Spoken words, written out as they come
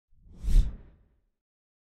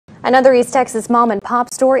Another East Texas mom and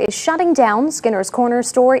pop store is shutting down. Skinner's Corner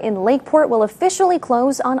store in Lakeport will officially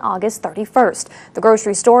close on August 31st. The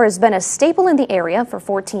grocery store has been a staple in the area for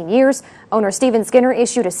 14 years. Owner Stephen Skinner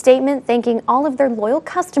issued a statement thanking all of their loyal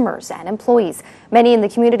customers and employees. Many in the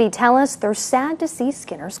community tell us they're sad to see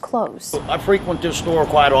Skinner's close. I frequent this store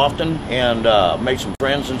quite often and make some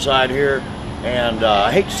friends inside here. And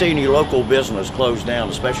I hate to see any local business close down,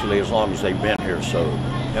 especially as long as they've been here. So,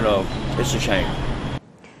 it's a shame.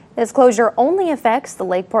 This closure only affects the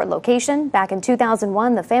Lakeport location. Back in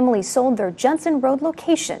 2001, the family sold their Judson Road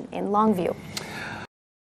location in Longview.